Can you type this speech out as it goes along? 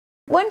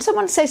when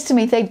someone says to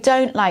me they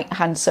don't like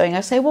hand sewing,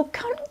 I say, well,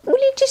 will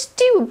you just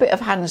do a bit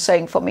of hand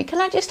sewing for me? Can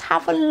I just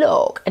have a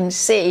look and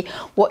see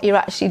what you're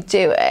actually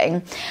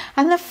doing?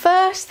 And the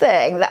first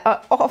thing that I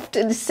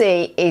often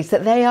see is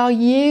that they are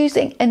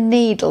using a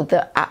needle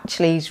that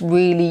actually is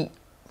really,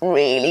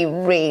 really,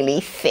 really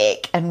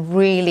thick and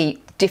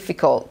really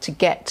difficult to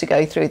get to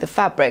go through the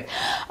fabric.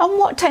 And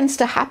what tends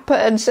to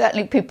happen,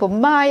 certainly people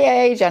my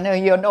age, I know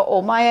you're not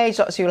all my age,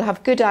 lots of you will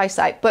have good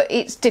eyesight, but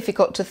it's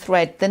difficult to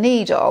thread the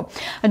needle,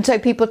 and so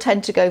people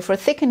tend to go for a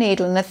thicker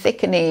needle and a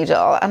thicker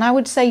needle. And I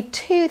would say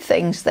two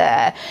things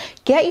there: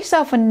 get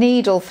yourself a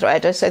needle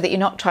threader so that you're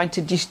not trying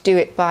to just do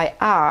it by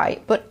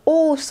eye, but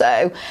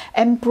also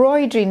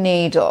embroidery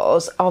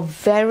needles are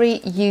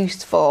very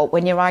useful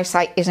when your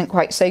eyesight isn't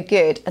quite so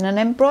good. And an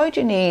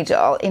embroidery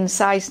needle in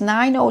size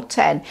 9 or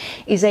 10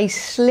 is a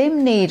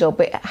slim needle,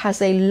 but it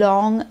has a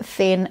long,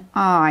 thin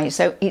eye,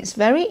 so it's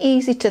very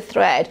easy to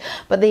thread,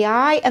 but the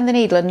eye and the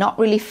needle are not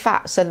really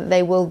fat, so that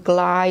they will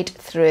glide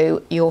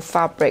through your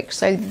fabric.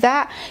 So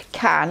that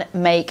can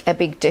make a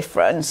big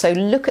difference. So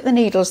look at the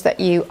needles that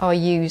you are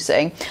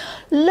using.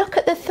 Look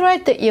at the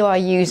thread that you are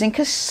using,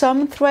 because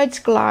some threads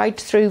glide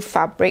through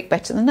fabric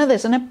better than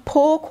others. And a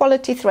poor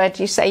quality thread,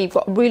 you say you've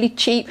got really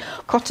cheap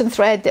cotton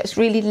thread that's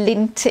really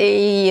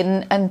linty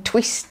and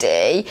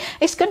twisty,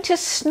 it's going to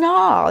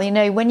snarl, you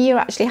know, when you're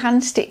actually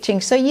hand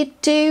stitching. So you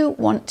do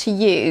want to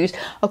use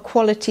a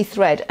quality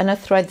thread, and a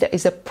thread that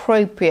is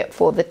appropriate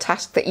for the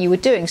task that you were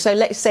doing. So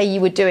let's say you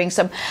were doing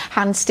some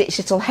hand stitched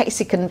little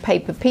hexagon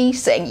paper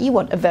piecing, you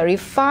want a very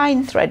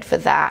fine thread for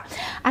that,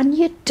 and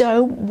you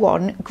don't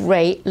want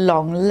great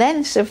long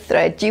lengths of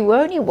thread. You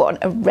only want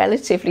a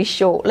relatively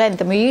short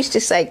length. And we used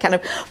to say kind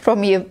of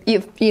from your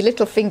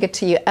little finger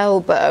to your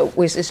elbow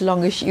was as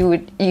long as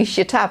you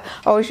should have.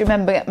 I always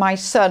remember my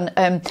son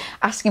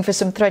asking for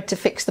some thread to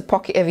fix the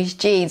pocket of his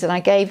jeans, and I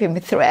gave him a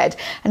thread,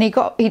 and he'd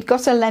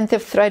got a length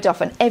of thread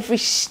off, and every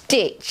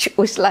stitch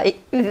was like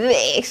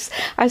this.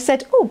 I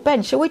said, oh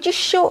Ben, shall we just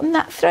shorten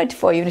that thread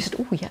for you? And he said,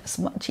 oh yeah, it's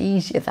much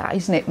easier that,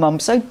 isn't it, Mum?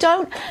 So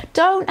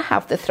don't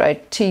have the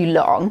thread too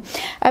long.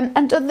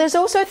 And there's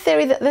also a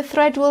theory that the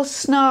thread will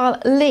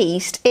snarl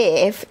least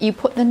if you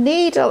put the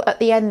needle at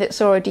the end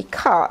that's already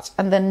cut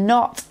and the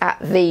knot at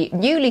the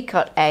newly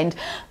cut end.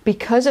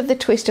 Because of the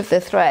twist of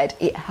the thread,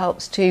 it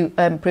helps to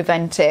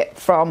prevent it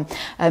from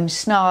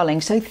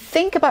snarling. So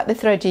think about the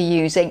thread you're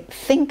using,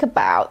 think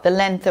about the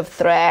length of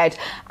thread,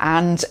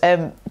 and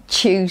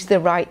choose the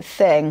right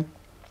thing.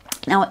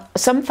 Now,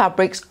 some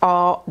fabrics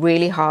are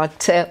really hard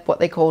to what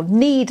they call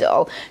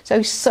needle.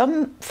 So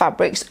some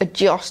fabrics are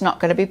just not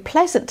going to be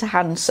pleasant to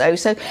hand sew.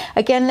 So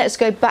again, let's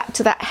go back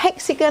to that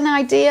hexagon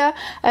idea.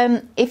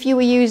 If you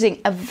were using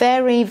a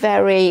very,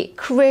 very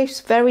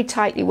crisp, very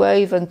tightly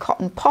woven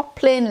cotton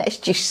poplin, let's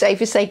just say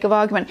for sake of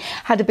argument,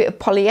 had a bit of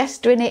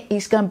polyester in it,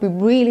 it's going to be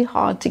really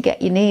hard to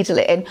get your needle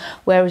in,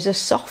 whereas a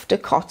softer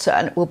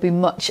cotton will be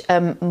much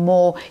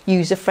more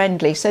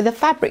user-friendly. So the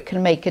fabric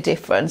can make a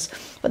difference.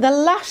 But the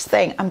last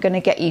thing I'm going to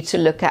get you to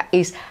look at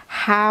is,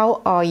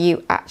 how are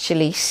you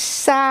actually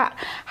sat?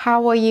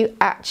 How are you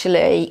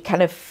actually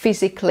kind of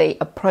physically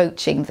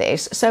approaching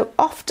this? So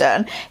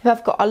often, if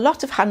I've got a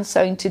lot of hand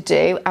sewing to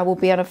do, I will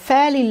be on a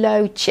fairly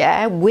low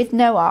chair with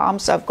no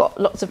arms, so I've got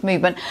lots of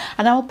movement,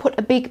 and I'll put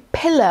a big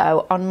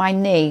pillow on my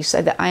knee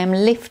so that I am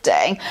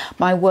lifting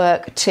my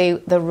work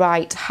to the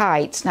right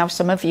height. Now,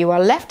 some of you are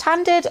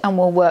left-handed and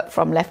will work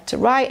from left to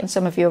right, and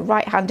some of you are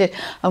right-handed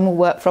and will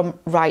work from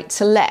right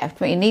to left.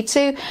 But you need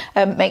to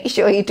make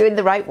sure you're doing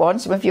the right one.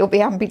 Some of you will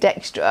be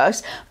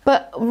ambidextrous,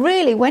 but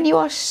really when you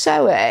are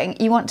sewing,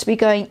 you want to be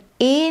going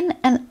in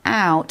and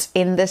out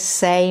in the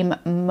same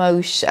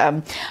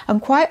motion.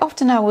 And quite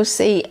often I will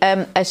see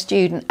a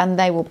student, and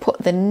they will put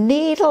the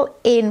needle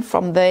in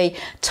from the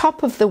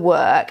top of the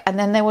work, and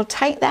then they will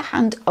take their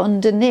hand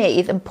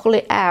underneath and pull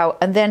it out,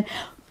 and then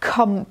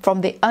come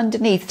from the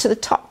underneath to the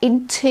top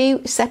in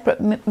two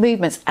separate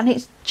movements, and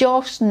it's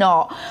just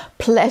not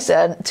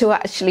pleasant to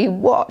actually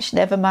watch,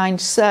 never mind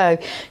sew.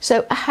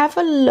 So have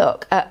a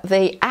look at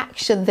the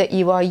action that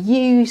you are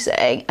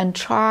using and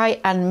try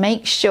and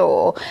make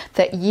sure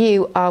that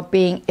you are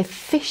being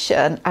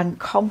efficient and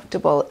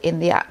comfortable in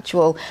the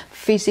actual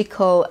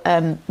physical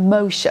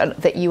motion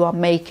that you are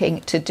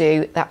making to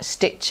do that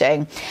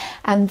stitching.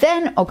 And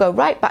then I'll go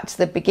right back to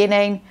the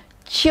beginning.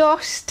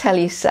 Just tell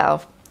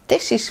yourself,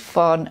 this is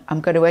fun,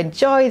 I'm going to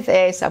enjoy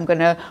this, I'm going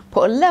to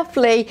put a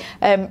lovely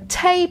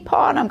tape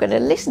on, I'm going to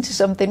listen to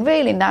something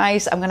really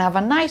nice, I'm going to have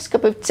a nice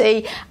cup of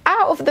tea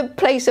out of the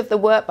place of the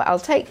work, but I'll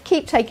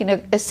keep taking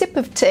a sip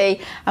of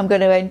tea, I'm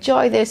going to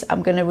enjoy this,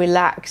 I'm going to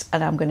relax,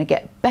 and I'm going to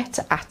get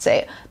better at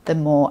it the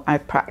more I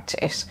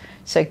practice.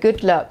 So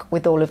good luck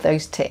with all of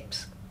those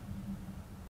tips.